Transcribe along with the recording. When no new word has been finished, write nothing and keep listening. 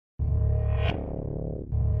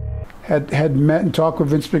had met and talked with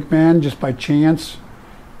Vince McMahon just by chance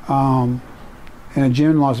in a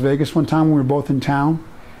gym in Las Vegas one time when we were both in town.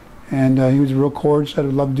 And he was real cordial, said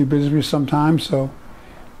I'd love to do business with you sometime. So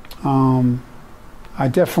I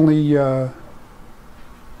definitely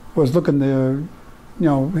was looking to,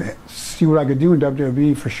 see what I could do in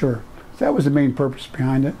WWE for sure. That was the main purpose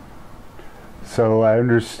behind it. So I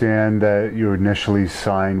understand that you initially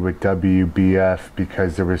signed with WBF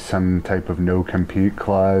because there was some type of no-compete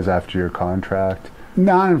clause after your contract.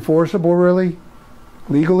 Non-enforceable, really,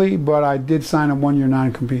 legally, but I did sign a one-year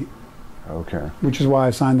non-compete. Okay. Which is why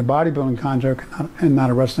I signed the bodybuilding contract and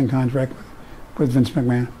not a wrestling contract with Vince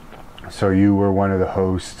McMahon. So you were one of the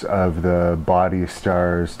hosts of the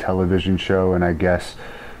Bodystars television show, and I guess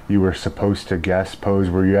you were supposed to guest pose.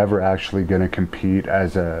 Were you ever actually going to compete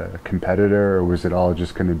as a competitor, or was it all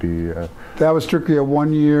just going to be That was strictly a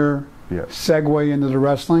one-year segue into the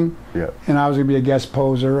wrestling, and I was going to be a guest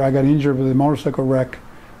poser. I got injured with a motorcycle wreck,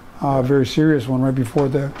 a very serious one, right before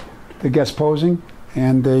the guest posing,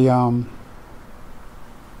 and they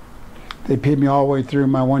paid me all the way through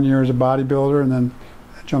my 1 year as a bodybuilder, and then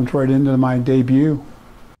I jumped right into my debut.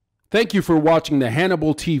 Thank you for watching the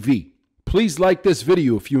Hannibal TV. Please like this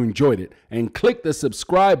video if you enjoyed it, and click the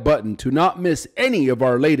subscribe button to not miss any of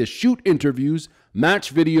our latest shoot interviews,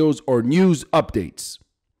 match videos, or news updates.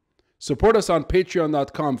 Support us on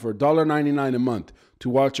patreon.com for $1.99 a month to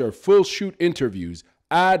watch our full shoot interviews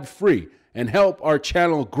ad-free and help our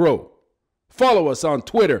channel grow. Follow us on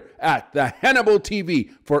Twitter at the Hannibal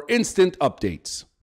TV for instant updates.